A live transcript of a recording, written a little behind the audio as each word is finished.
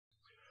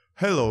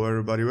Hello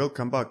everybody,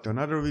 welcome back to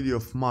another video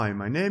of mine.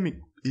 My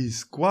name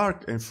is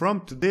Quark and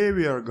from today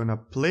we are gonna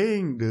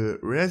playing the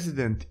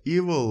Resident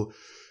Evil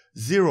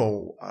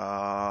 0.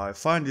 I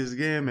find this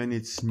game and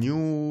it's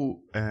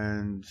new,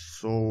 and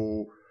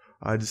so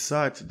I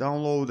decided to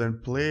download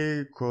and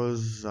play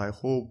because I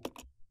hope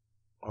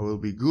I will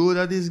be good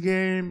at this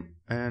game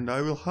and I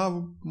will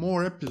have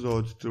more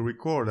episodes to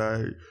record.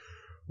 I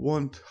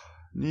won't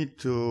need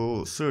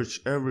to search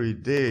every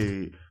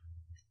day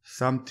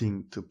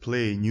something to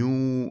play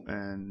new,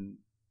 and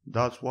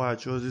that's why I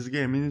chose this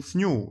game. And it's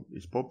new,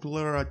 it's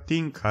popular, I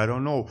think. I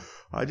don't know,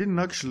 I didn't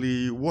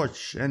actually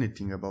watch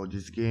anything about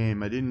this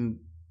game. I didn't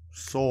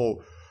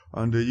saw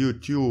on the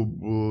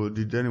YouTube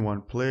did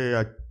anyone play.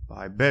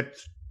 I bet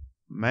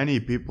many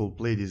people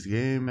play this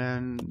game,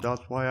 and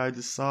that's why I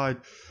decide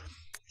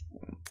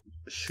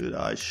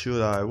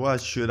what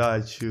should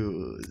I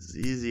choose?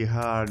 Easy,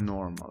 hard,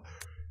 normal.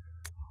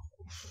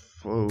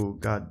 Oh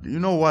god, you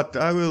know what,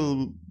 I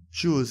will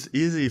choose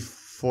easy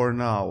for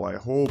now. I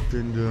hope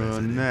in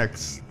the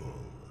next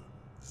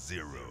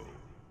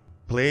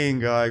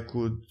playing I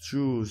could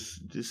choose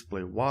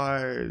display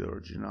wide,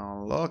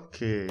 original.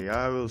 Okay,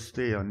 I will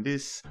stay on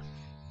this.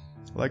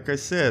 Like I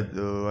said,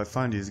 I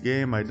find this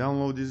game, I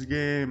download this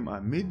game, a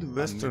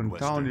midwestern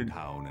town in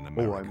America.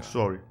 Oh, I'm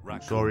sorry.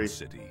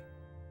 City,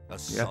 a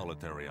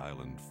solitary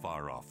island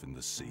far off in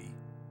the sea,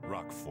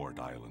 Rockfort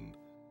Island,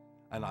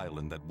 an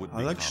island that would I'll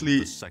become actually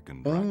the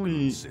second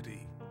only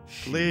city.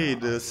 play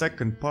the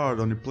second part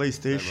on the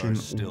PlayStation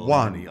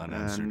 1,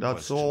 and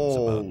that's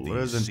all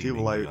Resident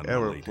Evil I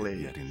ever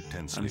played.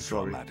 I'm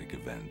sorry.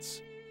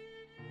 Events.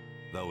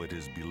 Though it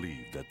is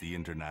believed that the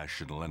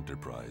International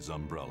Enterprise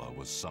umbrella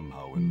was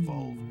somehow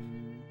involved,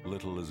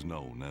 little is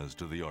known as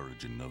to the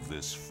origin of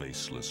this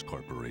faceless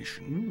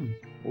corporation.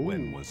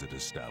 When was it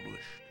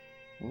established?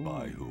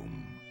 By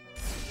whom?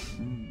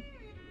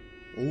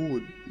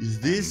 Oh, is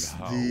this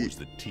and how was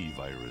the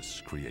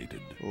T-virus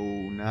created?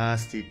 Oh,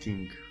 nasty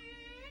thing.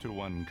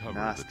 To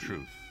uncover the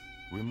truth,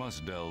 we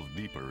must delve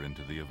deeper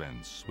into the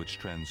events which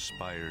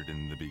transpired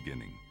in the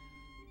beginning,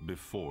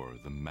 before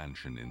the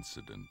mansion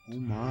incident. Oh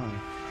my.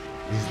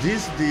 Is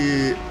this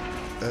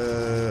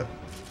the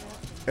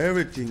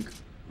everything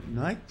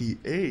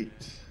 98?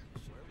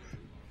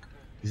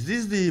 Is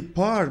this the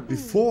part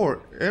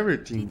before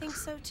everything? I think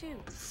so too.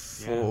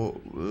 For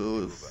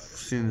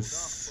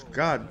since,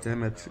 god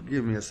damn it,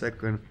 give me a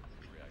second.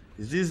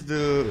 Is this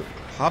the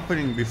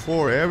happening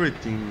before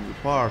everything,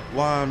 part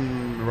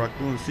 1,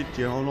 Raccoon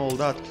City and all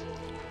that?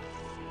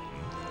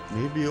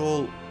 Maybe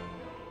all...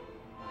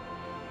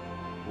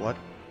 What?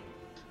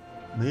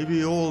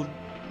 Maybe all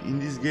in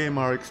this game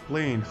are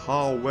explained,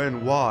 how,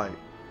 when, why.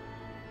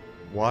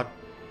 What?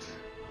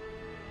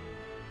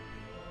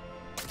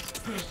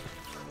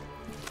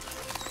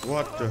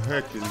 What the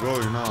heck is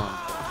going on?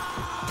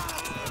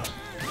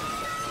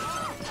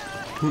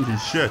 Holy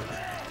shit.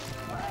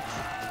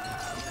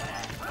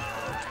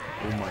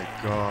 Oh my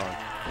god.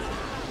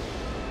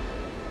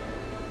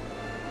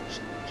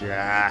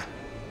 Yeah,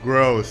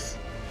 gross.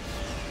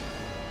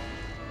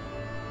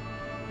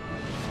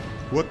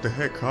 What the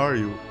heck are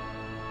you?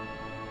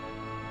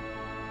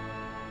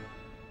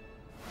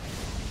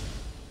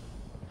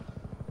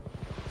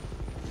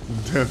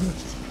 Damn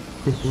it.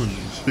 Holy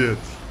shit.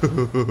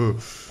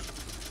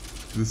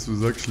 This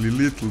was actually a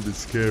little bit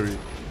scary.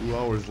 2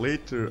 hours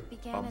later,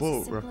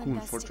 above Raccoon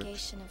Fortress.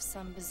 Investigation of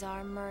some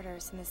bizarre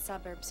murders in the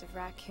suburbs of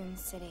Raccoon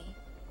City.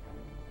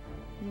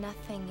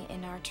 Nothing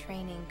in our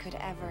training could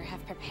ever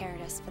have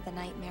prepared us for the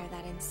nightmare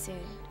that ensued.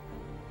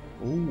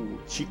 Oh,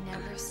 chick.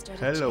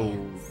 Hello,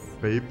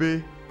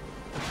 baby.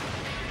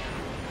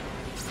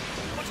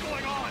 What's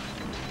going on?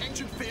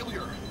 Engine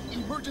failure.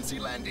 Emergency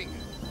landing.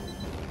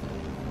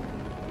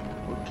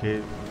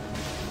 Okay.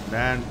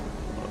 Land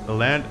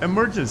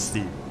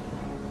emergency.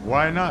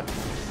 Why not?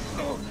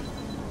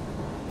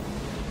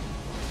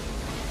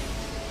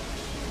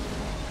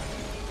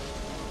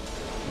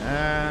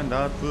 And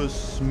that was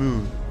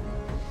smooth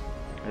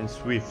and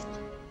swift.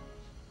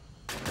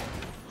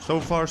 So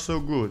far so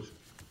good.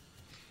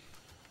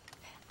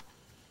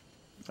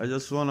 I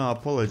just wanna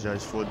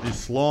apologize for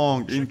this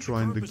long intro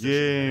in the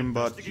game,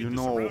 but you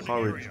know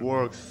how it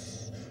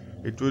works.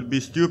 It would be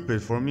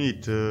stupid for me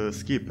to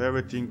skip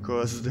everything,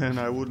 cause then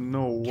I wouldn't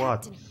know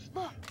what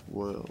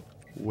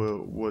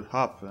would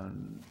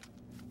happen.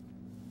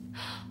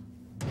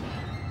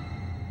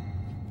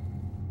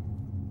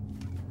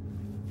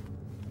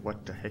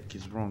 What the heck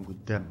is wrong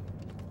with them?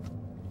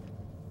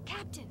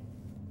 Captain.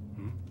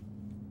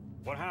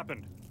 What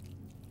happened?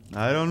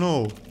 I don't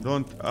know.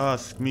 Don't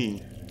ask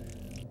me.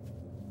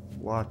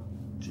 What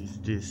is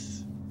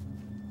this?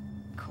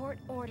 Court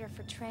order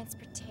for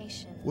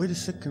transportation. Wait a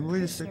second, wait a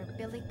Prisoner second.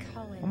 Billy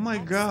Cohen, Oh my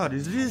god,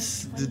 is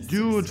this the 26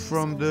 dude years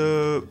from old,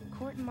 the...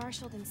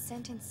 court-martialed and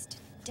sentenced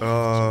to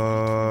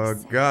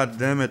death. god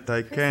damn it,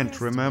 I can't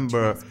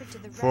remember.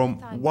 From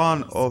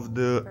one of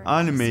the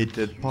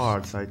animated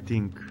parts, I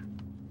think.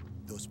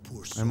 Those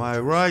poor Am I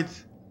right?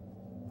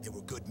 They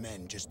were good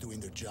men just doing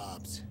their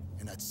jobs,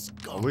 and that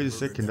scum. Wait a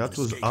second, that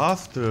was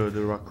after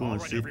the Raccoon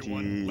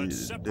City.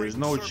 There's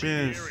no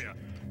chance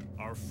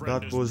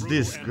that was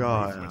this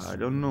guy. I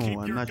don't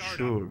know, I'm not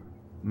sure.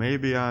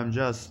 Maybe I'm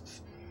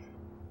just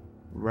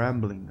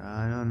rambling,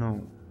 I don't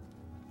know.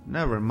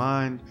 Never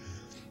mind,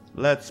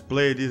 let's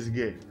play this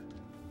game.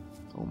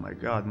 Oh my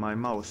god, my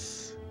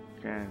mouse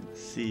can't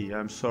see.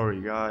 I'm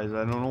sorry guys,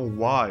 I don't know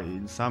why.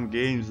 In some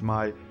games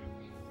my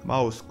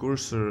mouse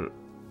cursor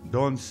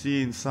don't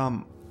see, in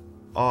some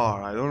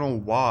are. I don't know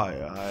why.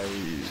 A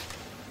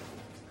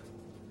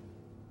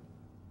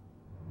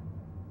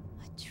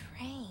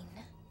train.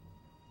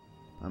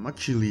 I'm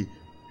actually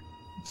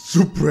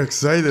super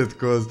excited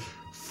because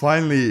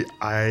finally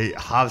I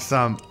have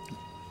some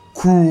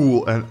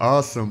cool and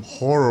awesome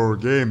horror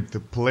game to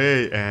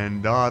play,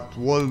 and that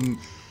wouldn't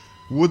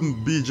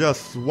be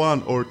just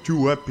 1 or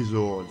 2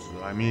 episodes.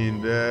 I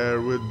mean, there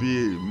would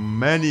be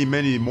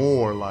many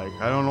more, like,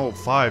 I don't know,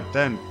 5,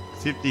 10,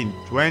 15,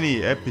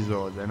 20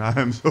 episodes, and I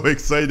am so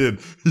excited.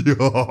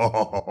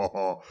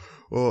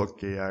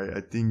 Okay,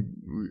 I think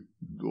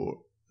the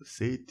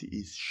city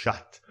is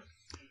shut.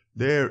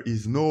 There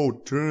is no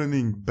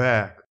turning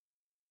back.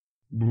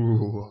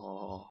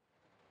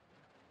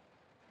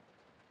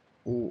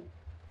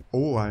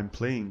 Oh, I'm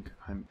playing.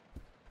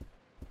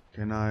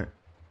 Can I?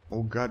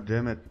 Oh, god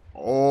damn it.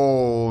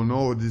 Oh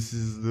no, this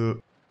is the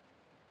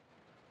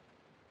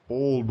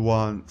old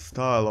one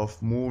style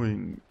of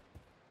moving.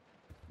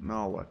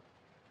 Now what?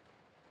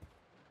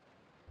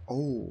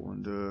 Oh,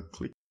 on the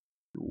click,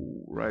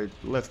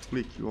 left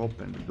click, you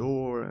open the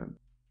door, and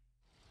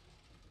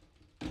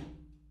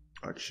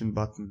action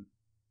button.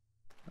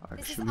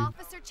 This is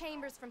Officer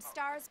Chambers from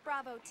STARS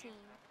Bravo team.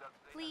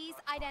 Please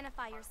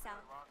identify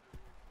yourself.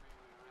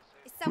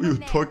 Is Who are you someone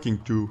there? talking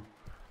to?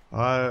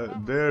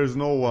 There's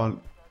no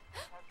one.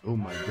 Oh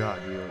my god,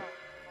 yeah.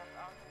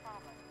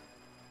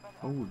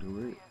 Oh, the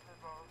way.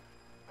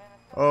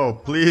 Oh,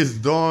 please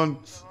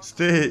don't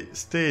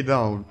stay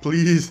down,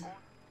 please.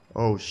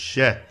 Oh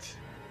shit.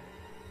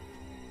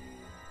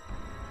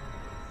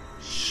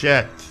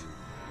 Shit.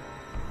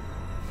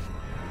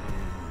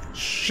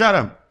 Shut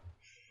him.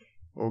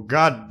 Oh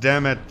god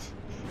damn it.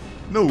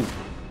 No.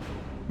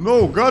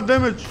 No, god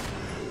damn it.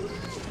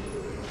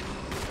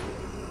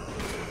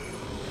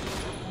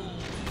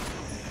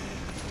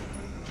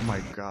 Oh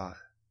my god.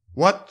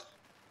 What?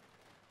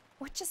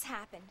 What just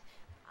happened?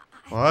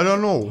 I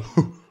don't know.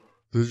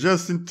 They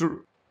just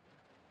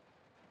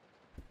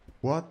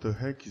What the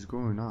heck is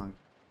going on?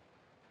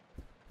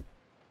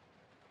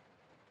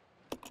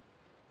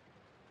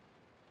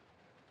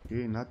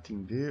 Okay,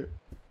 nothing there.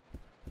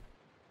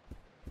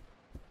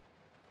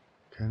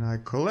 Can I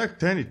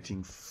collect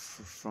anything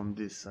from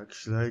this?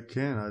 Actually, I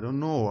can. I don't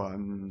know.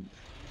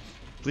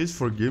 Please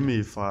forgive me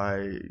if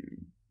I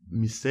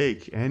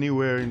mistake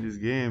anywhere in this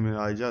game.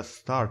 I just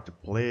start to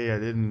play. I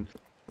didn't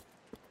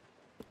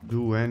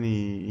do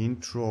any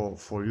intro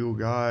for you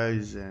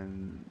guys,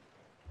 and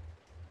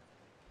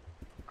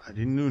I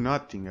didn't do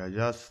nothing. I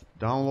just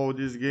download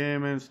this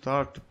game and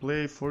start to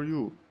play for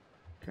you.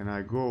 Can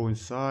I go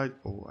inside?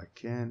 Oh, I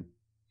can.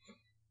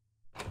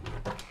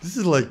 This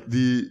is like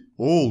the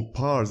old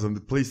parts on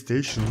the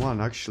PlayStation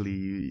 1,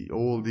 actually.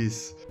 All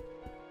this.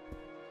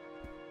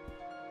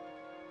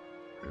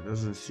 There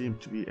doesn't seem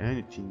to be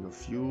anything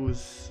of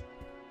use.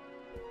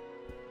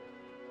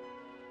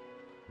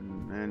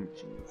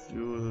 Anything of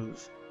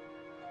use.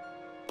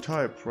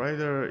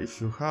 Typewriter. If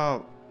you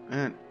have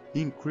an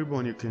ink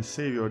ribbon, you can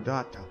save your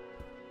data.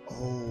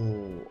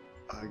 Oh,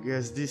 I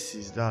guess this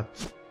is that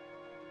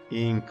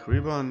ink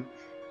ribbon.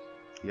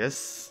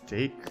 Yes,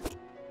 take.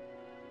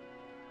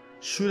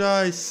 Should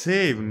I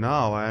save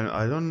now?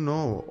 I don't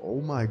know.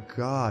 Oh my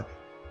god.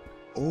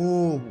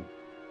 Oh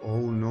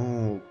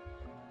no.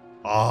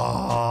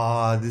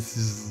 Ah, this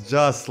is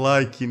just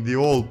like in the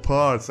old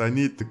parts. I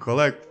need to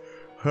collect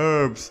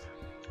herbs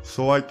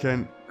so I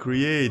can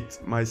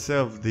create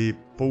myself the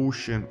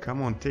potion.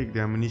 Come on, take the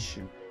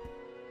ammunition.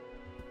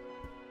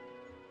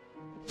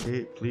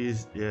 Okay,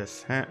 please.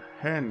 Yes,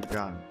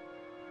 handgun.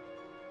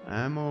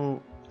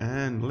 Ammo.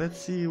 And let's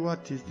see,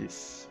 what is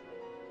this?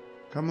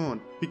 Come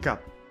on, pick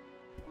up.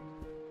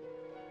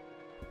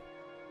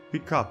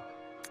 Pick up.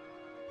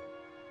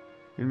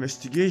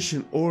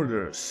 Investigation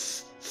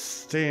orders.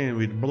 Stained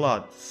with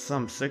blood.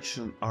 Some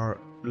sections are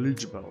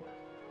legible.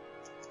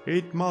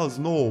 8 miles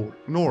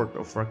north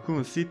of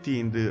Raccoon City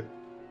in the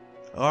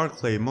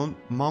Arklay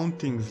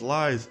Mountains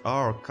lies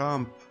our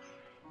camp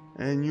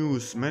and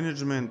use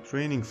management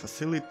training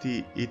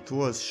facility. It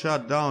was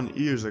shut down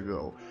years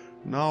ago.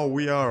 Now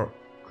we are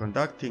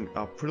conducting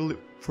a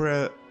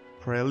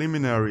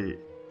preliminary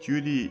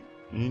duty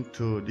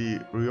into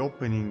the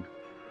reopening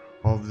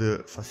of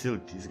the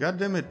facilities. God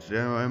damn it,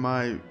 am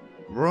I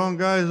wrong,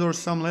 guys, or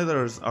some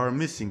letters are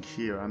missing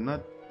here? I'm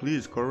not.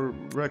 Please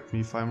correct me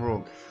if I'm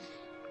wrong.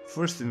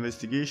 First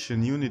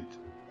investigation unit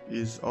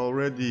is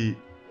already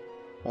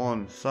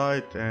on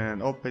site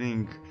and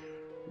opening.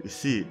 You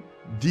see,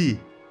 D,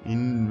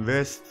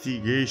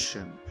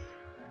 investigation.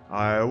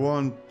 I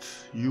want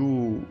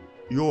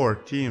your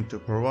team to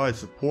provide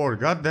support.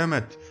 God damn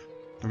it.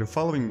 The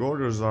following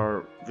orders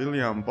are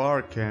William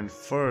Bark and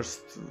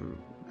first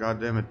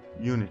goddammit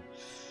unit.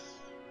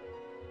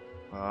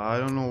 I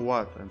don't know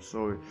what, I'm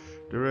sorry.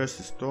 The rest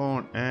is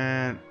torn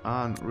and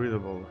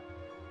unreadable.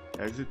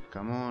 Exit,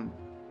 come on.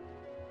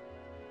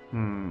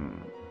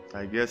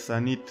 I guess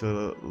I need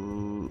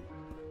to...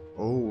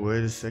 Oh,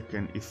 wait a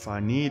second. If I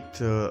need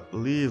to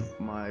leave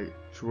my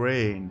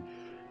train,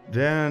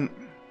 then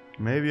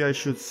maybe I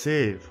should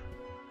save.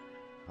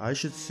 I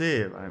should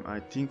save. I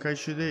think I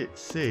should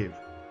save.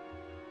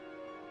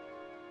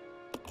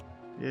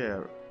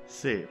 Yeah,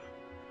 save.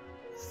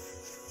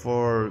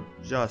 For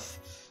just...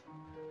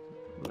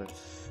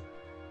 Let's...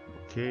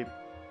 Okay.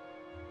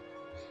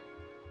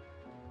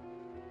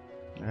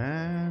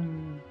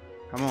 And...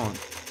 Come on.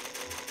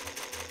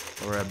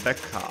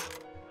 Rebecca.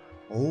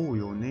 Oh,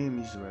 your name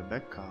is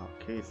Rebecca.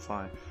 Okay,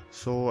 fine.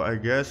 So I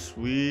guess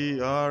we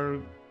are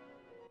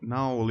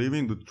now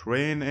leaving the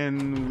train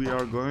and we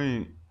are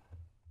going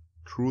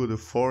through the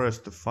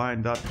forest to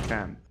find that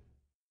camp.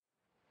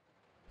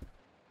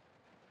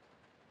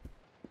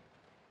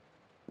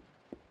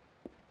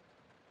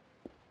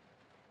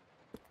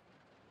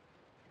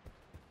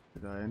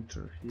 Did I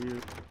enter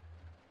here?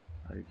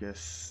 I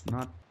guess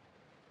not.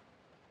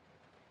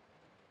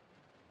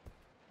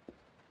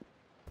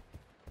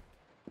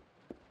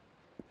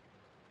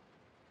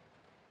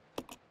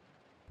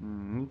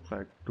 Looks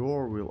like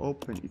door will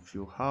open if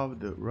you have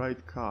the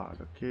right card.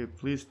 Okay,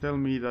 please tell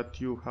me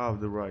that you have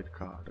the right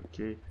card.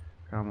 Okay,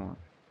 come on.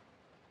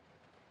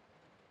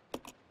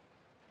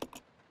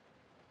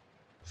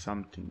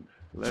 Something.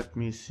 Let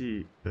me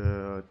see.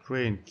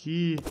 Train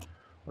key.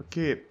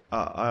 Okay,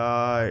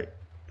 I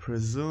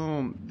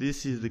presume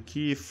this is the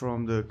key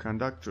from the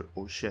conductor.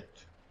 Oh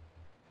shit.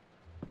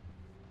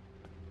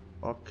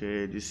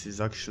 Okay, this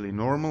is actually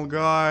normal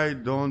guy.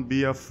 Don't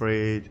be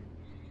afraid.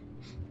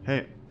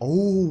 Hey,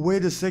 oh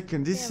wait a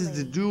second. This is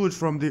the dude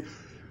from the...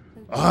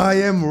 I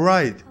am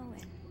right.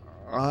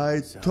 I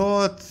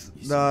thought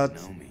that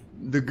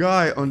the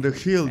guy on the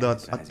hill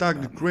that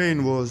attacked the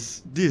train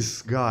was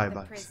this guy,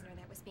 but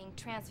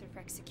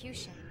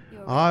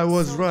I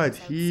was right.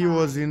 He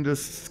was in the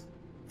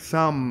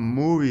some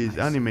movies,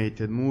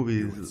 animated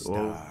movies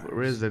of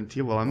Resident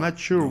Evil. I'm not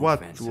sure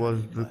what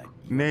was the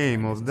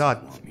name of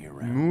that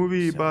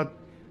movie, but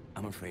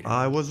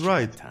I was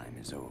right.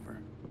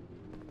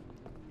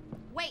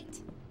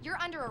 Wait, you're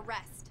under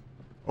arrest.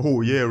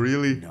 Oh yeah,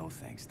 really? No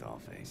thanks,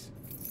 Dollface.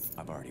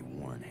 I've already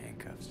worn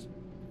handcuffs.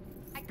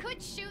 I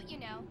could shoot, you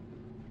know.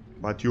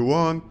 But you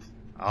won't.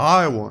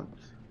 I won't.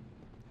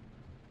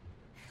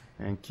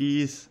 And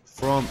keys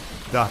from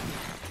that.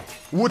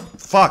 What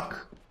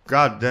fuck?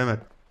 God damn it.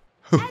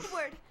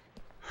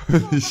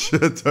 Edward!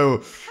 Shit,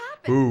 oh,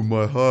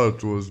 my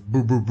heart was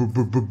boo boo boo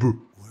boo boo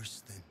boo.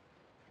 Worse than...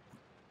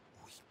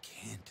 We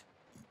can't.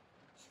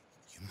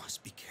 You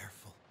must be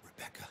careful,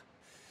 Rebecca.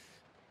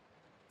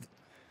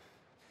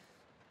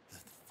 The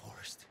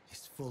forest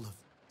is full of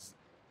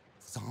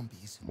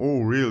zombies.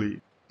 Oh,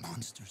 really?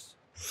 Monsters.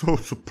 So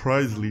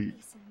surprisingly.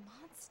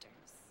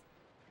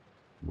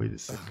 Wait a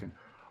second.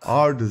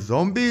 Are the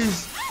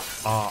zombies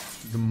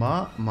the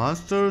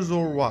monsters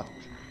or what?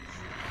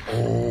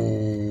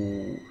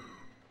 Oh.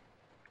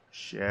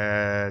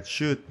 Shit.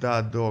 Shoot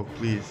that dog,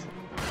 please.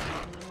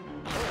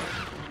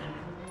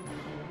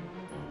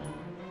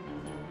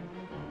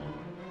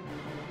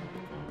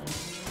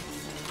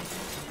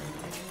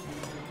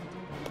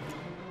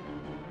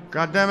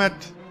 God damn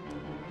it.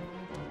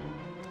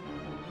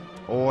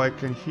 Oh, I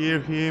can hear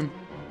him.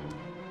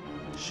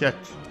 Shit.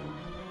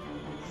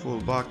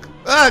 Full back.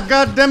 Ah,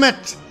 god damn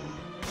it!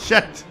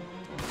 Shit!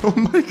 Oh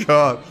my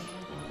god!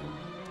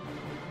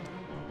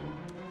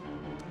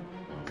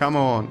 Come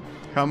on,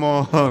 come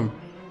on!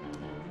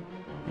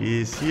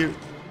 He's here.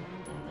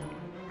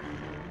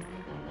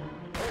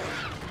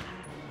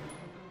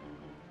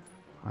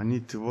 I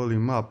need to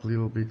volume up a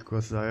little bit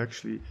because I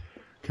actually...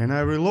 Can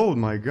I reload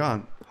my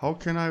gun? How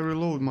can I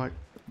reload my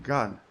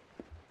gun?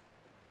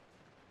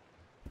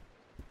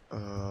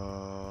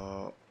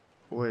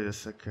 Wait a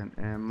second.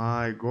 Am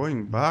I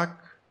going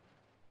back?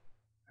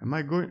 Am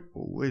I going...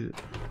 Oh, wait.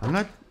 I'm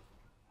not...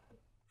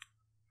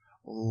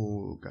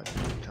 Oh, god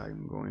damn it,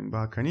 I'm going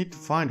back. I need to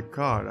find a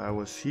card. I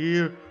was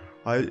here.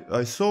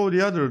 I saw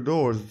the other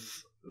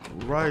doors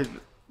right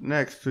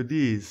next to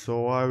these,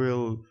 so I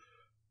will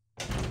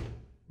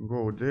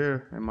go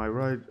there. Am I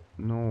right?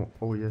 No.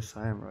 Oh, yes,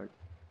 I am right.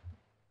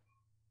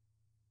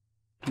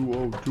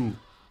 202.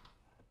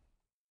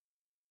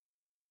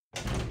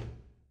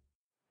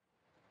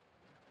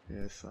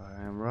 Yes,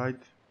 I am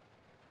right.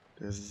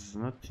 There's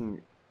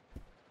nothing.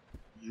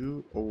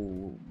 You...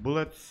 Oh,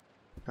 bullets.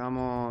 Come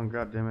on,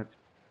 god damn it.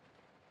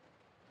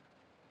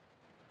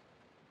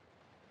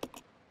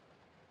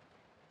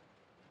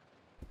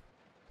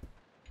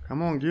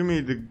 Come on, give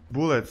me the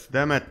bullets,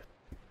 damn it.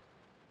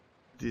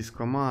 These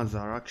commands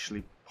are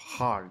actually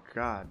hard,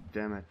 god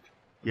damn it.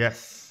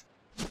 Yes.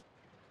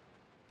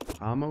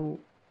 Ammo.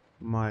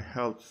 My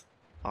health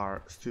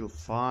are still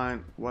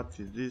fine. What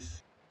is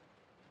this?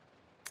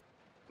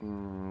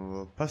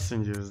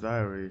 Passenger's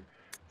diary.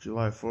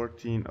 July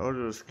 14.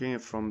 Orders came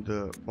from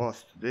the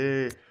boss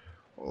today.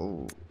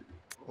 Oh,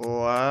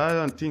 I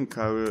don't think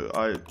I will.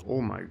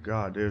 Oh my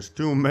god, there's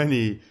too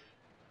many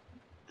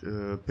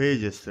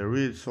pages to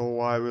read, so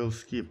I will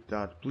skip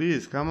that.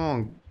 Please, come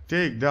on,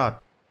 take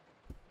that.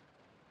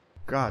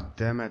 God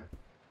damn it.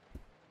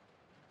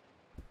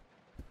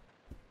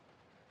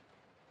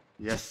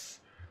 Yes.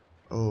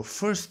 Oh,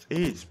 first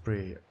aid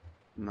spray.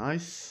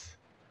 Nice.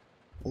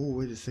 Oh,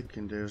 wait a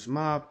second, there's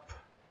map.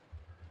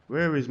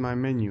 Where is my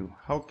menu?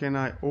 How can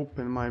I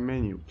open my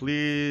menu?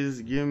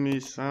 Please give me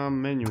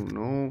some menu.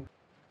 No.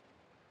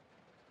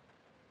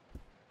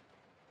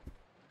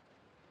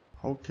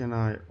 How can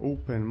I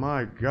open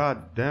my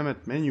god damn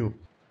it menu?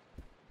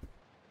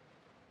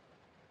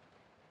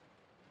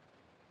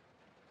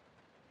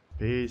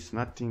 Paste,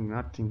 nothing.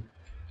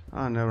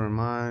 Ah, never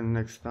mind.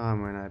 Next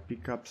time when I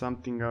pick up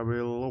something, I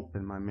will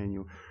open my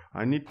menu.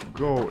 I need to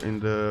go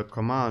in the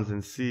commands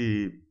and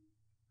see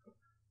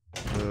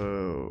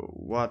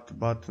what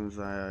buttons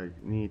I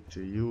need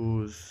to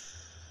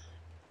use.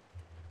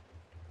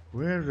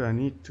 Where do I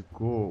need to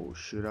go?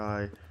 Should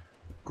I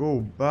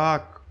go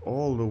back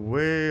all the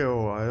way,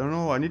 or I don't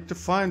know? I need to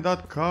find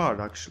that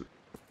card actually.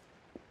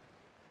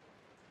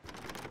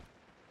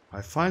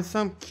 I find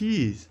some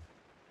keys.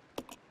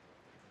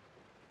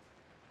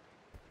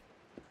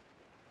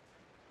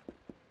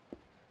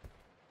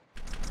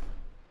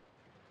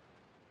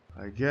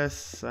 I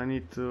guess I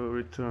need to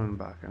return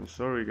back. I'm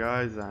sorry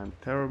guys, I'm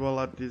terrible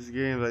at this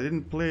game. I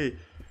didn't play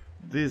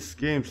this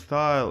game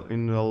style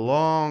in a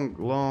long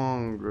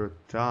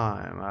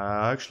time.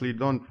 I actually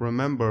don't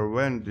remember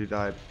when did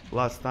I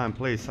last time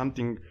play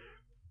something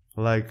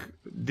like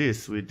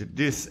this, with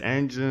this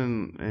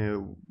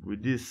engine,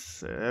 with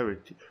this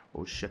everything.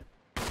 Oh shit.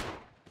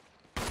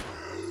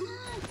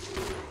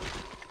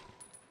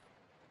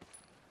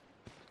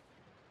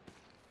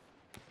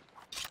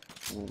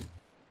 Oh.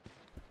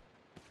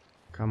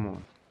 Come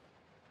on.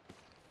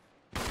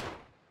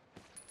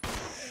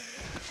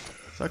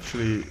 It's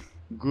actually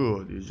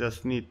good. You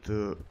just need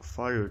to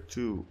fire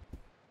 2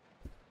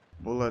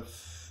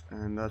 bullets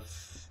and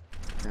that's...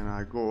 Can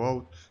I go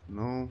out?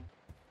 No.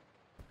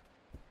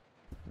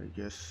 I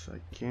guess I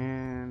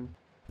can.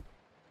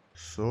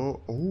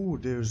 So, oh,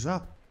 there's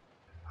up.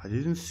 I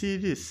didn't see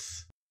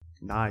this.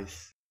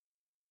 Nice.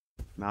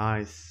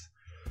 Nice.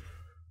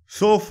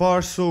 So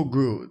far so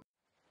good.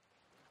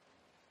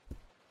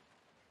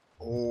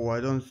 Oh, I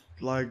don't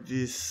like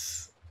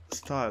this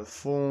style.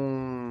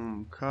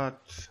 Foam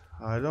cut.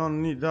 I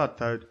don't need that.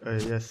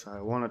 Yes,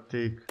 I wanna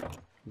take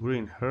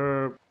green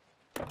herb.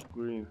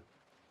 Green.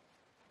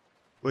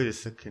 Wait a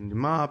second. The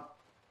map.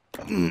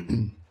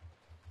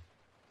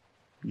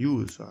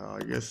 Use. I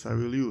guess I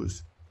will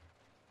use.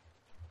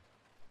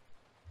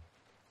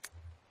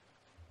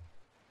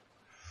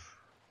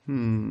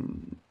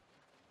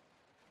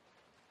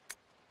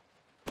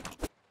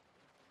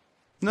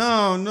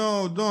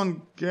 No,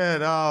 don't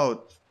get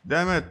out.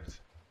 Damn it.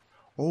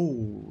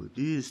 Oh,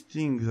 these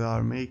things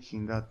are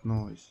making that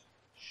noise.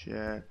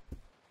 Shit.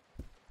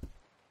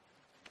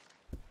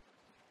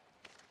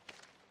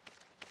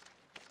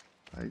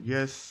 I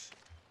guess...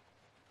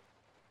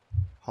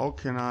 How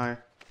can I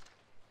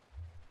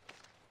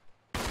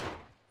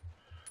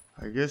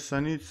guess I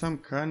need some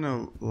kind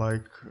of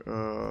like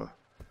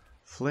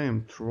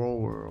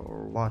flamethrower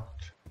or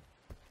what?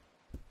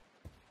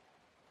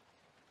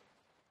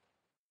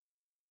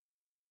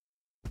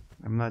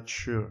 I'm not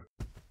sure.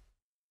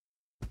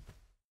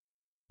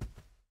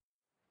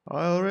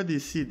 I already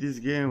see this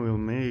game will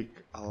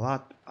make a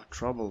lot of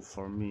trouble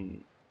for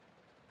me.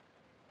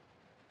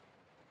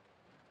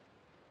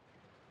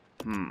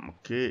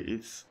 Okay,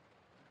 it's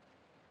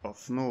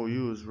of no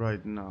use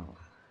right now.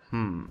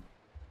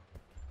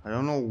 I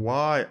don't know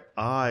why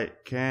I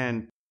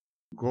can't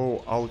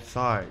go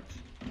outside.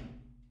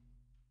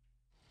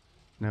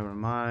 Never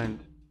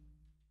mind.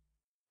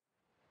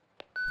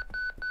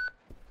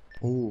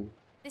 Oh.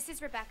 This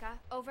is Rebecca.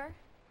 Over.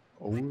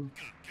 Oh.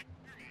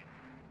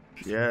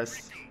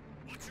 Yes.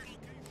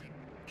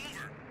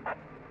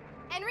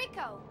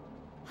 Enrico!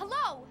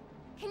 Hello!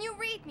 Can you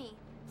read me?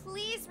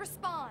 Please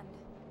respond.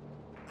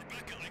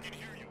 Rebecca, I can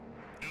hear you.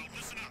 Now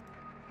listen up.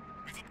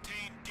 We've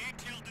obtained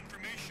detailed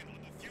information on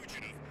the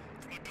fugitive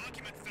from a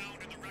document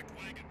found in the wrecked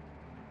wagon.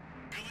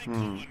 Billy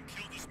Cullen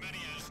killed as many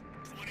as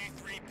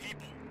 23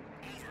 people.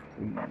 Over.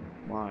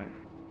 Oh my.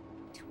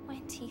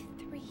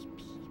 23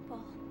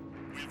 people.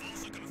 We have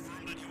also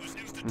confirmed that he was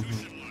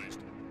institutionalized,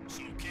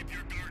 so keep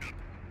your guard up.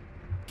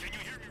 Can you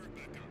hear me,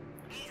 Rebecca?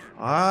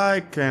 Over. I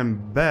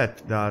can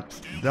bet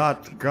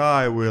that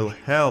guy will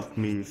help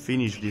me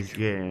finish this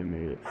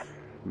game.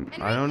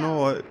 I don't know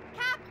what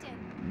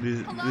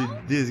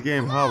this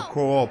game have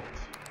co-op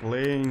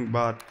playing,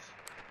 but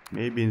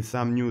maybe in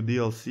some new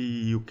DLC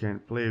you can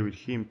play with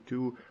him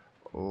too.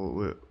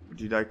 Or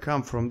did I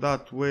come from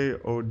that way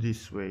or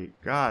this way?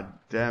 God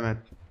damn it.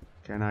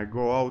 Can I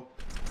go out?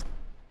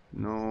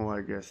 No,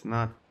 I guess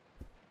not.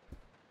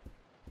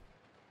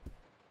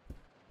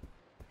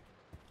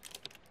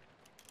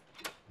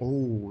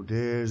 Oh,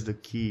 there's the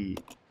key.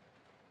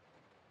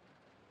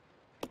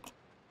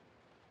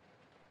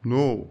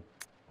 No,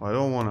 I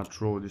don't wanna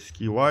throw this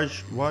key. Why?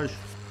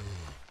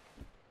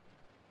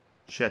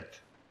 Shit.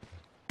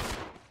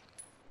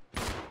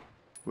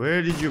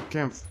 Where did you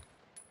come from?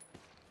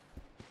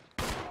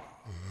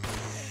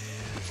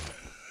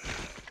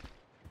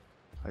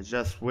 I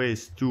just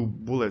waste 2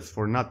 bullets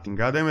for nothing.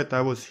 God damn it,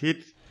 I was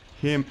hit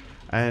him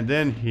and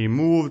then he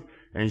moved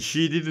and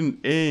she didn't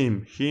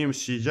aim him,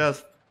 she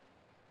just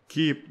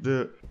keep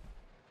the...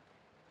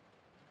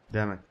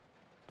 Damn it.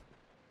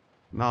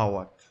 Now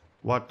what?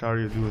 What are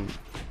you doing?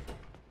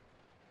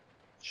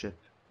 Shit.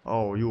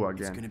 Oh, you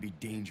again. It's gonna be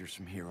dangerous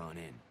from here on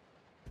in.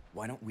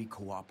 Why don't we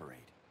cooperate?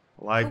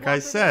 Like I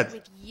said.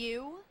 With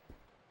you?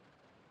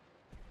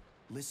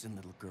 Listen,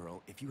 little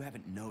girl, if you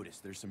haven't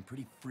noticed, there's some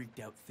pretty freaked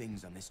out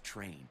things on this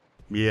train.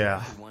 Yeah,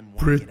 For one,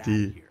 wanna get out of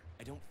pretty. here.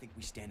 I don't think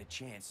we stand a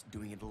chance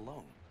doing it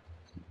alone.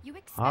 You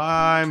expect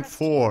I'm me to trust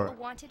for. you, a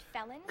wanted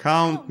felon? I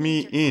Count don't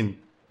me need your in. help.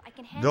 I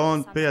can handle Don't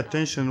this on pay my own.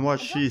 attention what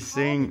And she's don't call me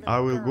saying. little I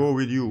will girl. go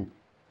with you.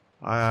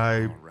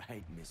 I All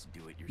right, Miss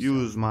Do-It-Yourself.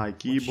 use my What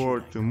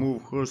keyboard should I to call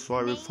move you? her, so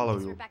I will Name follow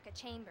is you. Rebecca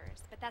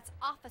Chambers, but that's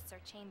Officer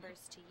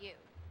Chambers to you.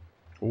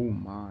 Oh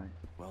my.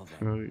 Well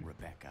then, Hey.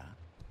 Rebecca.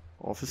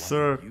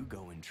 Officer, Why don't you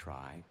go and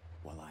try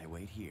while I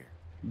wait here?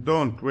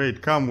 don't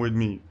wait, come with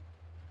me.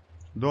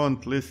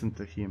 Don't listen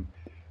to him.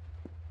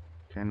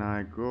 Can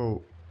I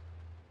go?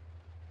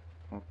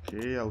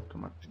 Okay,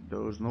 automatic.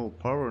 There's no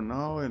power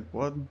now, and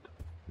what?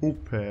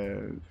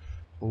 Open.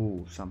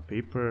 Oh, some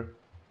paper.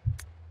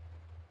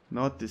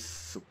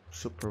 Notice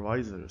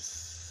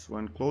supervisors.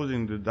 When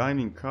closing the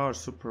dining car,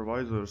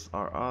 supervisors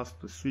are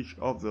asked to switch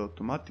off the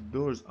automatic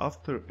doors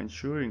after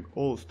ensuring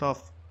all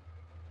staff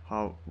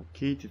have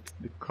located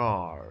the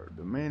car.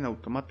 The main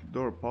automatic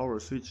door power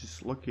switch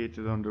is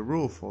located on the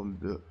roof of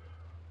the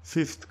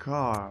 5th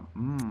car.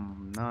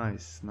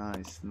 Nice,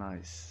 nice,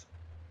 nice.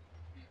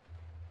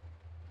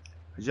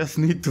 I just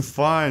need to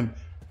find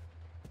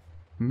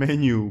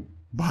menu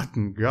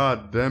button.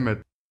 God damn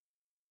it.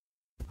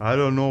 I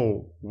don't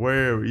know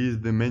where is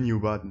the menu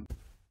button.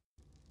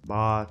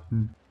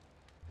 Button.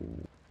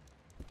 Oh.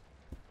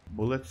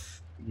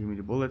 Bullets. Give me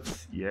the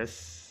bullets.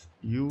 Yes.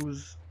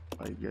 Use.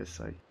 I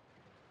guess I.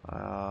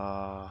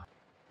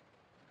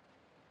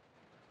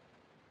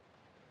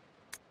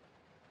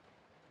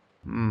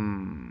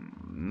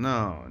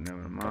 No,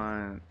 never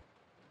mind.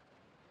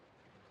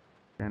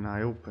 Can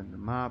I open the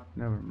map?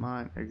 Never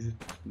mind. Exit.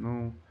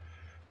 No.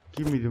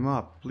 Give me the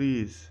map,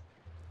 please.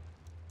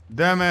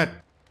 Damn it!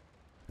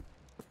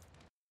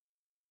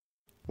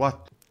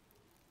 What?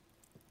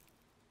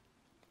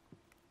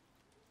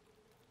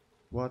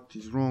 What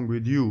is wrong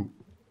with you?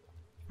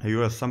 Are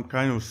you some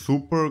kind of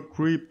super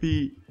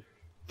creepy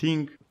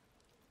thing?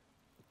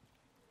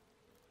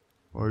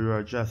 Or you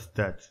are just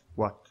dead?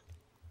 What?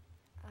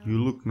 You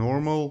look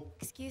normal?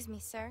 Excuse me,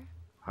 sir.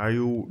 Are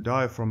you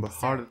die from a Sir.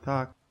 heart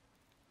attack?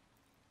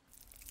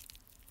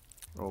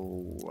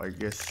 Oh, I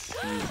guess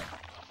you...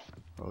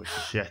 Oh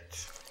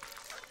shit.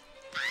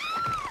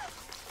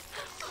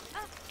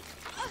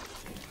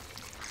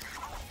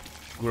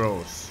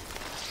 Gross.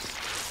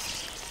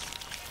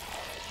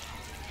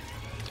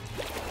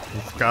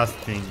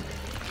 Disgusting.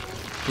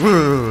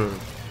 Ugh.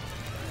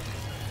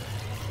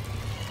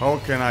 How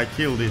can I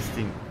kill this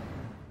thing?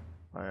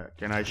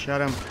 Can I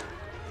shot him?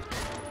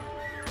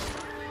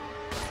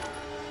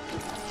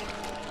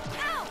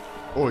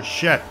 Oh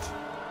shit.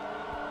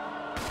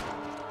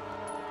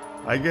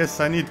 I guess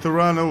I need to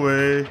run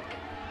away.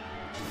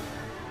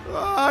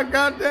 Ah,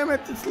 god damn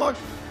it, it's locked.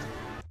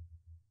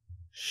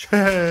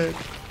 Shit.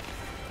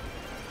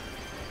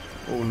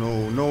 Oh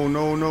no, no,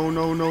 no, no,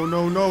 no, no,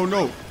 no, no,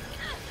 no.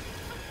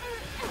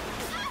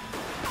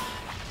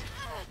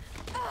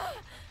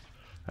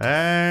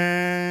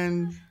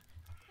 And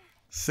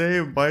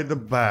saved by the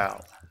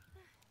bell.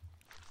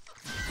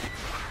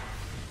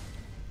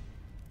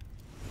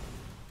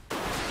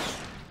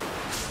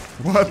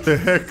 What the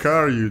heck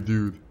are you,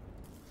 dude?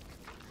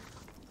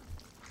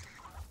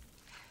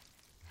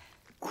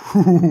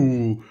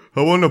 Cool.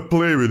 I wanna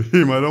play with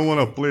him. I don't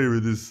wanna play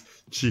with this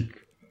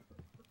chick.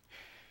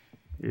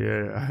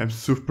 Yeah, I'm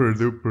super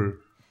duper.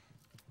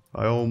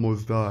 I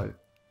almost died.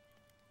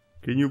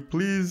 Can you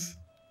please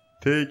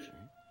take...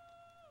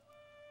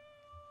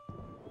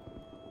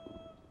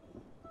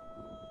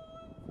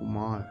 Oh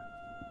my.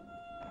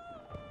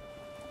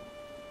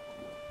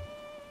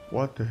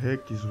 What the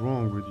heck is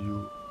wrong with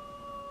you?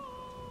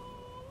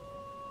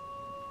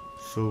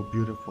 So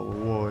beautiful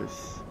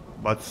voice,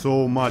 but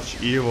so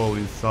much evil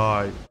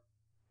inside.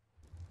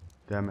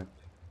 Damn it.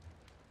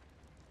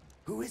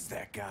 Who is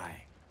that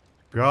guy?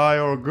 Guy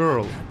or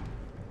girl?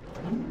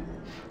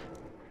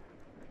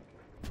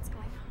 What's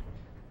going on?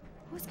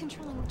 Who's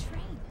controlling the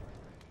train?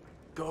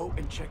 Go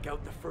and check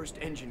out the first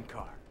engine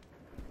car.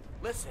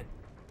 Listen,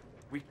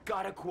 we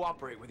gotta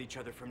cooperate with each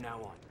other from now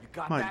on. You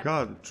got My that?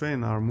 god, the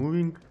train are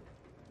moving.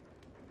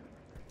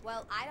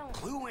 Well, I don't...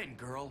 Clue in,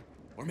 girl.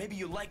 Or maybe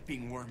you like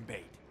being worm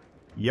bait.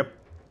 Yep,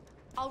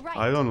 All right.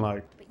 I don't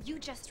like. But you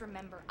just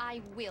remember, I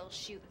will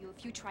shoot you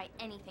if you try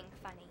anything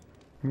funny.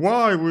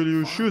 Why will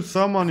you shoot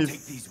someone Take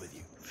these if with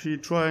you. she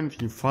try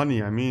anything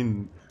funny? I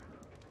mean,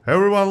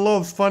 Everyone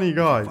loves funny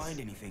guys. Find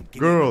anything,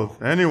 give me a Girls,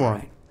 call. anyone.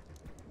 Alright.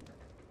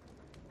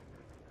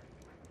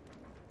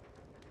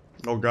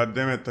 Oh god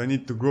damn it, I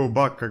need to go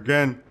back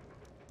again.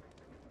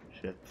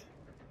 Shit.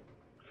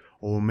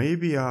 Or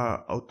maybe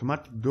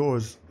automatic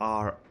doors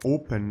are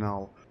open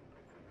now.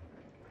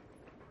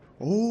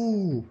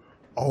 Oh,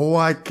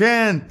 I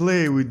can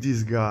play with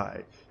this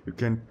guy. You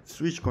can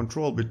switch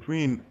control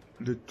between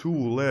the two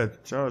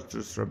lead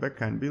characters,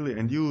 Rebecca and Billy,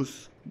 and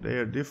use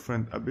their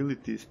different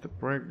abilities to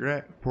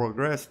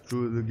progress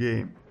through the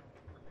game.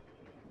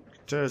 The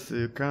character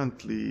you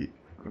currently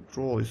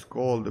control is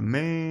called the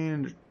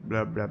main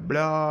blah blah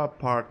blah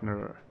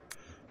partner.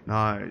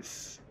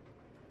 Nice.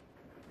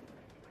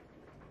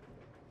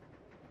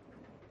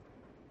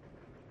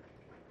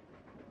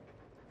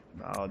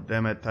 Oh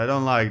damn it, I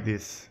don't like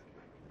this.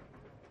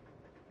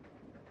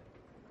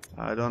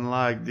 I don't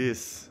like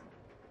this.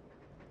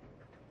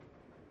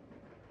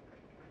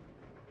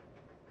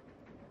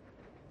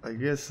 I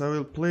guess I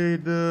will play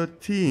the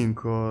team,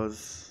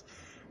 cause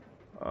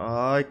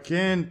I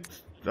can't,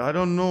 I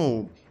don't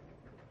know.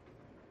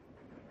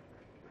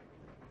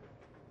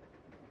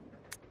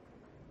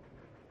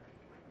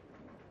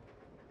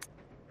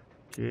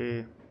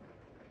 Okay.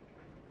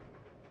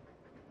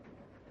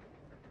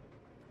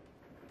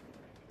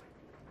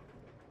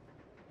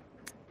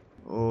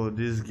 Oh,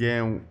 this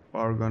game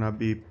are gonna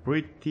be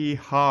pretty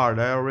hard.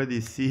 I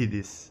already see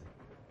this.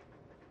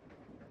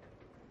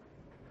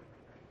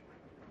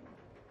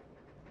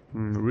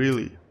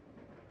 Really?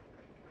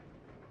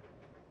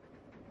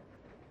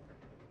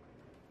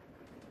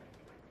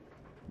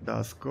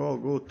 Does Call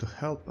go to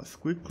help as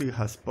quickly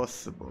as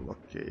possible?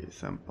 Okay,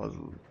 some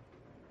puzzle.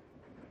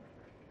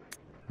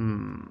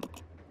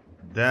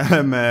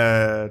 Damn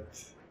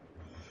it!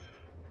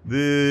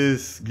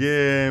 This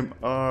game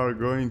are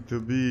going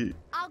to be.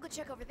 I'll go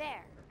check over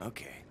there.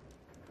 Okay.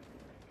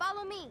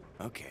 Follow me.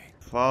 Okay.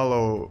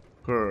 Follow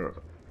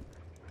her.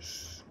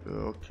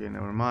 Okay,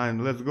 never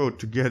mind. Let's go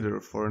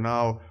together for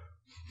now.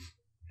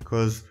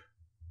 Because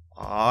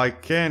I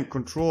can't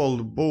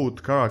control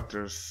both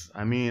characters.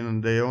 I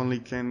mean, they only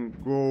can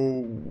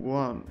go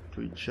one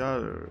to each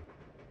other.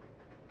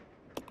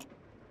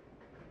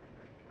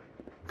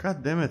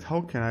 God damn it,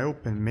 how can I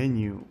open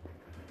menu?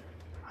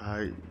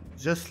 I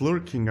just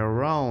lurking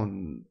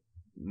around.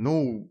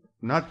 No,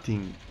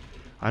 nothing.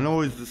 I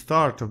know it's the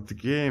start of the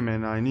game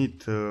and I need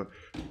to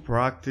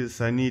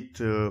practice, I need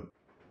to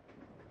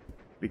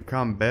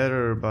become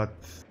better, but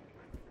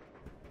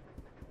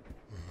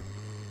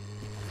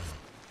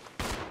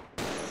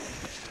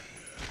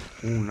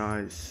oh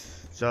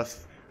nice.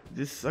 Just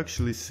this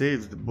actually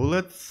saves the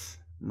bullets.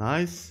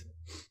 Nice.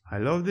 I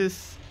love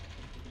this.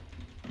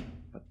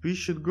 But we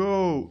should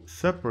go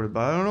separate,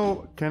 but I don't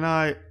know, can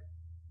I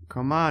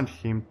command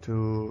him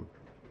to...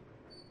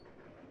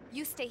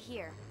 You stay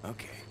here.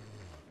 Okay.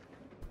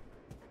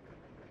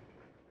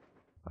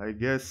 I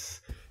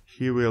guess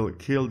he will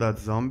kill that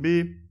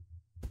zombie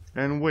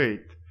and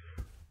wait.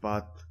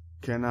 But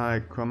can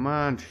I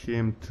command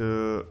him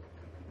to...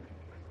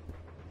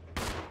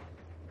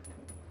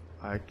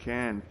 I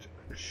can't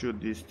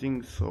shoot these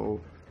things, so...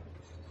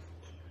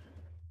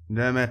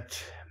 Damn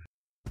it.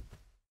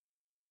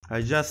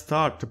 I just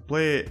start to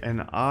play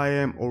and I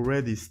am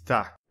already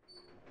stuck.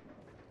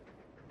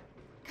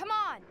 Come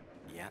on.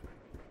 Yeah.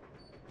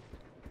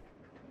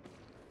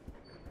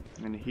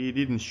 And he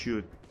didn't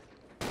shoot.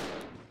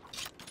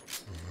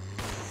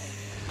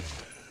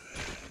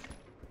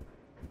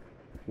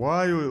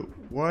 Why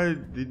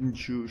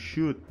didn't you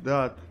shoot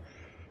that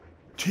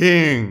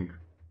thing?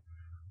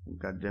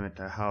 God damn it,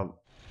 I have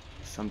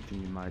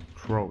something in my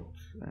throat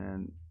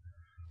and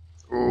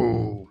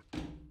oh,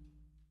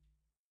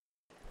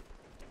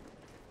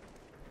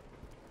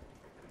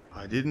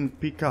 I didn't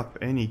pick up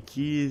any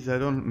keys. I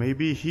don't,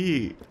 maybe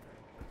he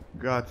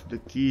got the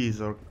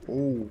keys or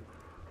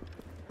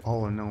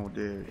oh no,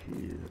 there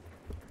he is.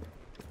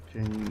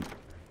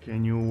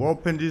 Can you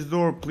open this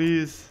door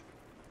please?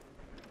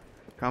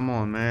 Come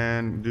on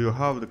man, do you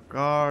have the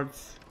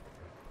cards?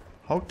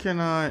 How can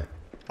I...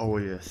 Oh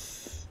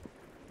yes.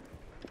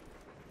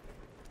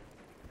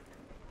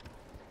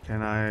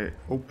 Can I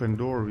open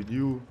door with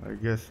you? I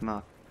guess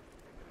not.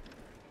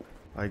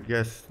 I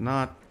guess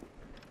not.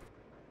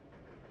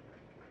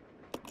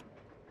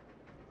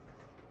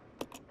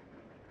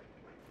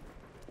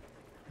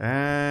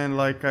 And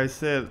like I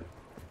said,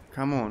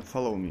 come on,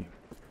 follow me.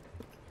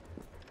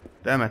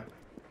 Damn it.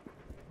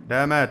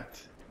 Damn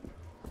it.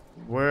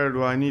 Where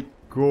do I need to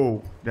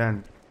go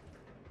then?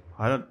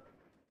 I don't...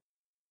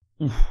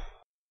 Oof.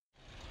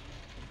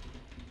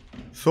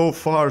 So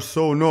far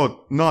so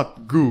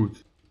not good.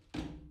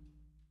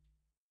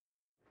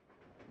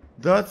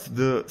 That's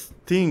the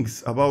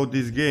things about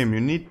this game. You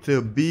need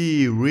to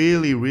be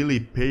really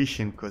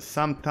patient, because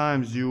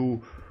sometimes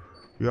you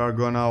are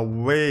gonna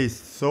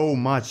waste so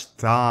much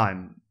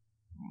time,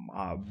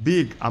 a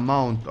big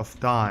amount of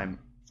time,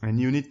 and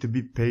you need to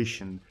be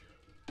patient.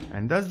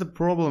 And that's the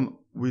problem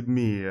with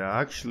me.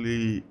 I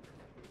actually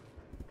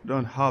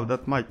don't have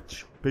that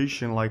much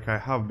patience like I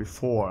have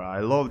before. I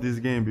loved this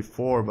game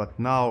before, but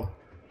now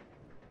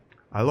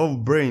I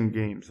love brain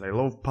games, I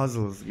love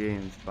puzzles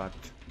games, but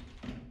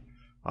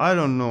I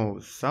don't know,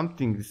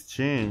 something's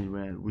changed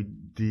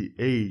with the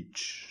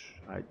age.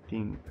 I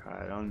think,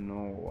 I don't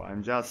know,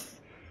 I'm just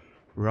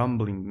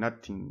rumbling,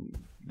 nothing.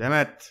 Damn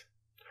it!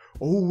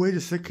 Oh, wait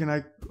a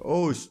second,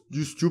 oh,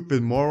 you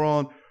stupid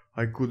moron,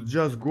 I could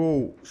just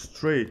go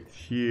straight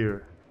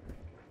here.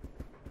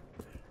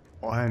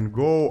 And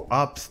go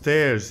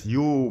upstairs,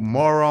 you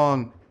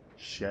moron!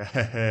 Shit,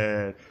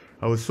 I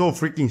was so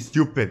freaking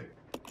stupid.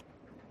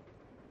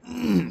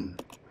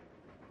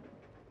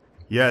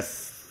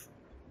 Yes.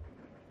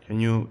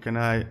 Can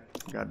I,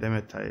 god damn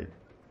it,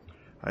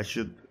 I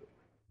should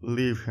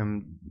leave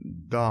him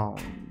down,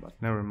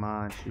 but never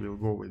mind, he will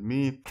go with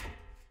me.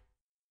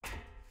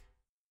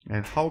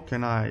 And how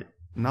can I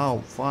now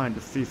find the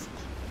fifth?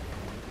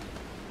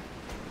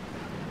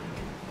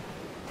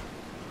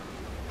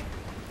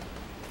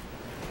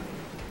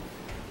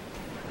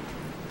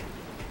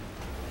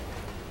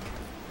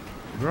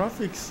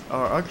 Graphics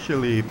are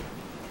actually,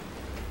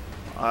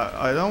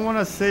 I don't want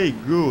to say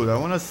good, I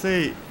want to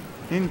say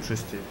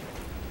interesting.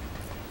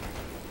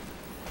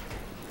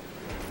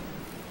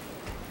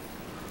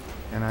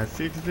 Can I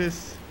fix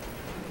this?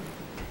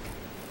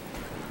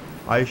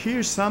 I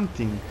hear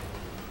something.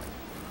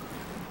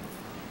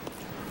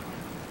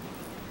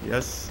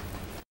 Yes.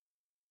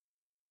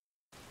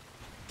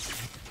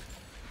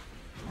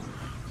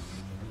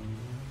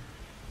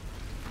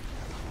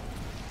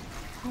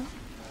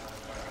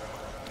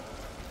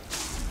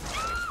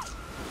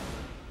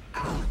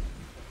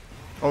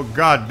 Oh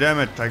god damn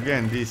it,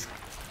 again these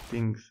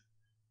things.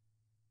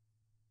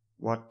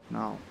 What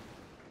now?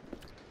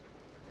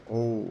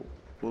 Oh,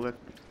 bullet,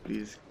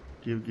 please.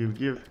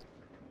 Give.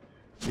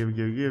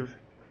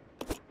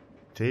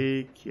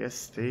 Take,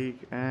 yes,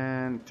 take,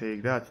 and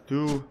take that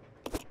too.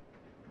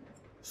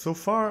 So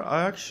far,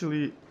 I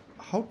actually,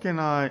 how can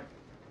I,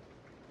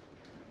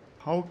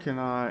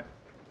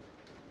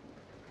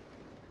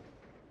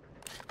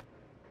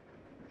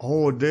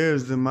 oh,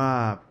 there's the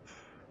map.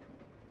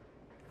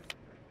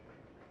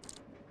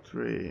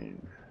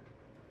 Train.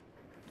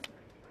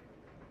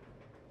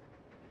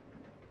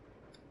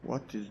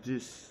 What is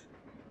this?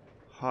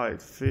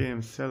 Hide,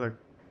 fame, select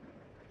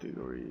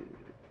category.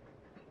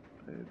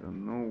 I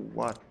don't know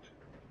what.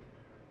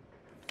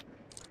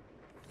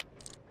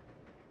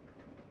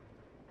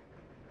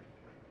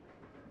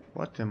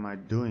 What am I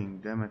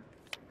doing? Damn it.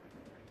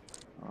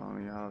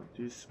 We have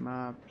this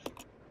map.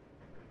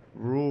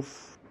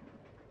 Roof.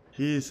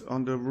 He's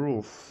on the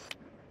roof.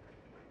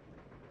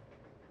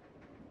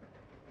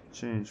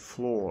 Change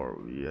floor.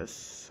 Yes,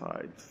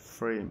 side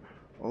frame.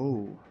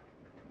 Oh.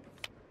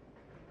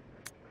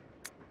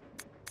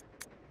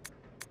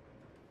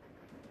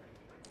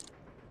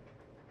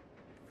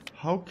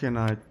 How can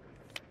I?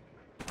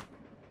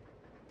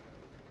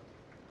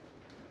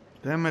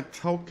 Damn it,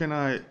 how can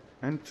I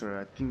enter?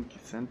 I think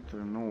it's enter.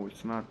 No,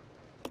 it's not.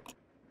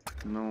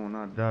 No,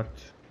 not that.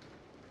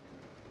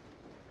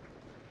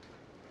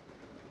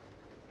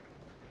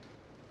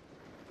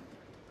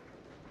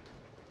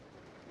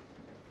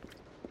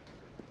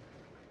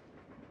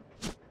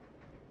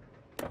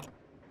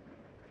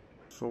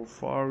 So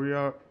far we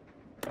are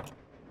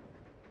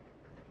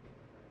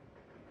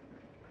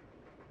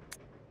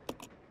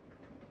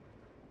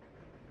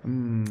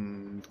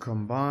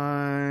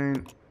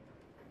combine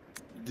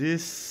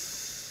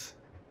this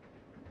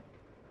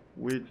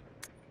with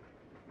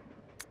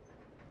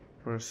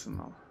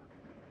personal.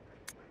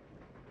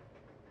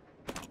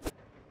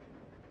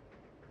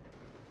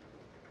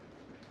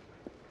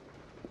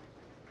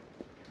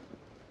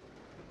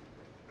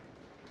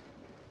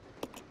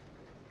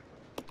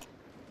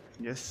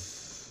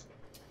 Yes.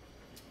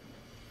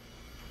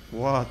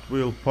 What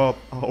will pop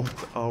out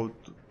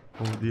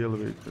of the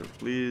elevator?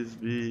 Please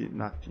be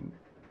nothing.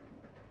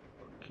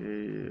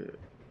 Okay.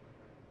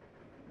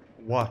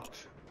 What?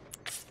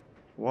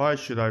 Why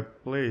should I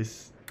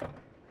place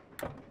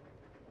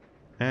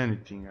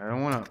anything? I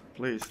don't wanna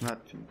place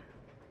nothing.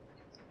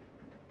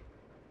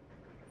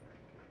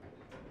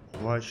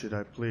 Why should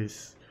I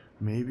place?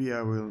 Maybe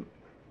I will.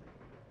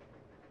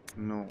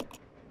 No.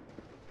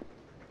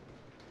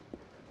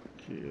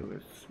 Okay,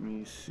 let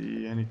me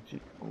see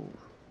anything. Oh,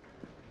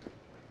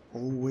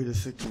 wait a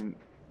second.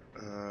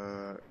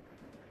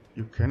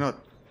 You cannot.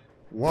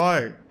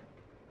 Why?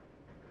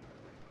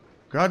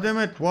 God damn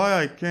it!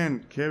 Why I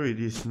can't carry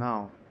this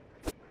now?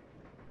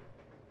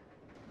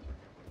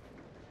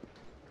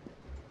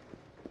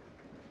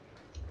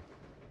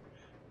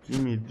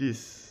 Give me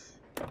this.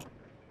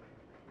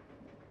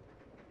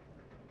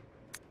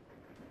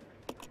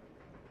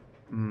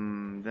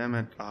 Damn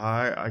it!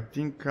 I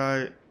think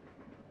I.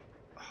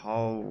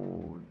 How?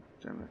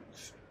 Damn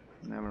it!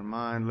 Never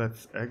mind.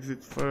 Let's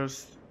exit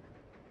first.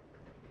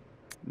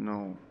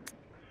 No.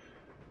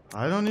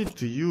 I don't need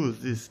to use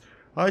this.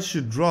 I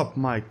should drop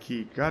my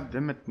key. God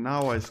damn it!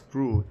 Now I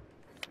screwed.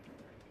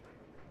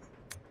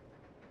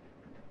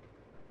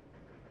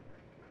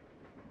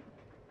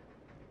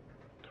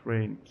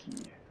 Train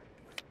key.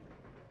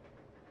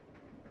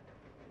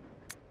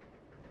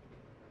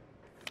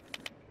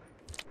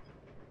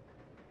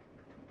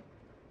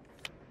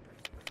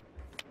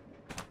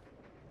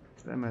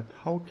 Damn it,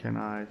 how can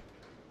I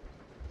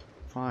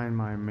find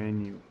my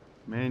menu?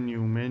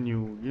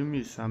 Menu, give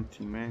me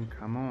something, man,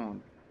 come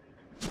on.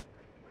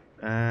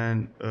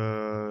 And,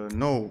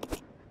 no.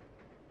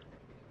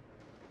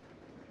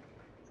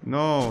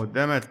 No,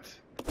 damn it.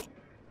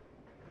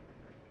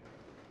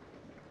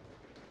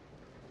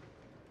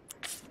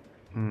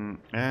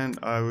 And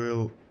I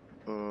will,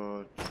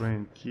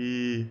 train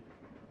key,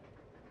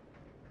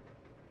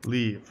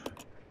 leave.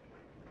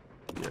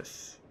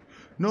 Yes.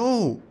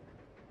 No!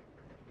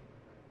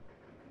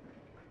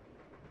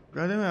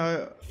 God damn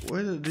it,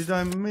 where did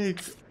I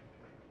make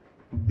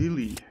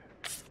Billy?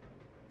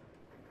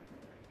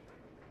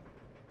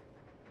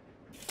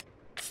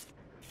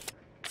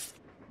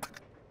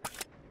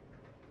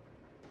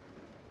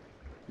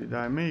 Did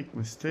I make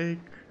mistake?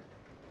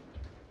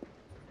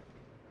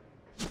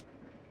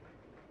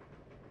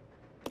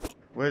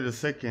 Wait a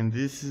second,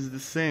 this is the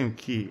same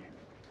key.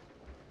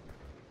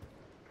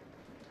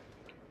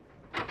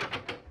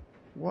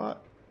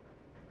 What?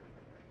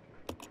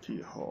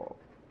 Keyhole.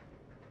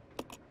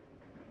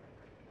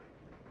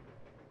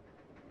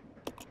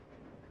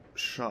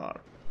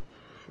 Sharp.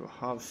 You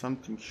have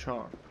something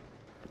sharp.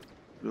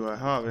 Do I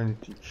have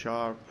anything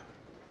sharp?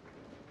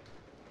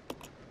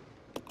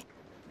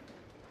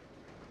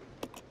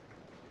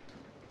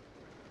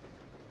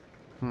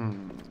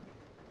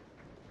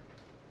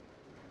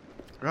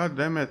 God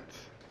damn it.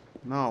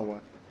 Now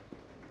what?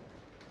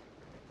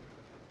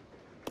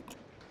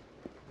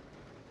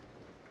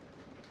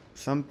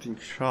 Something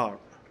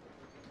sharp.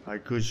 I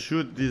could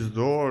shoot these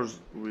doors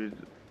with...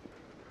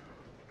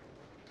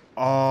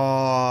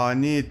 Oh, I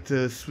need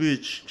to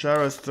switch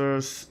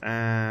characters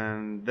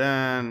and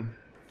then...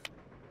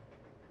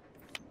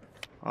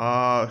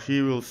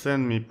 he will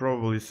send me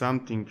probably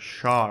something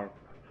sharp.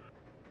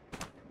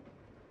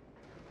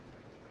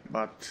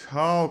 But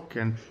how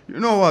can...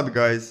 You know what,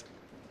 guys?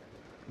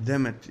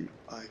 Damn it,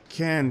 I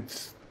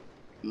can't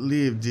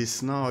leave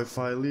this now. If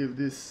I leave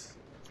this...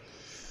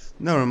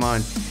 Never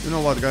mind. You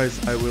know what,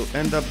 guys? I will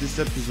end up this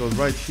episode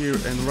right here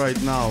and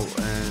right now.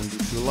 And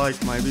if you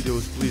like my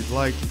videos, please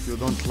like. If you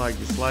don't like,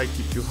 dislike.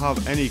 If you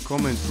have any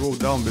comments, wrote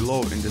down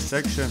below in the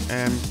section.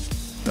 And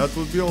that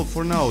would be all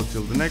for now.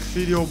 Till the next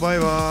video. Bye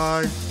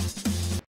bye.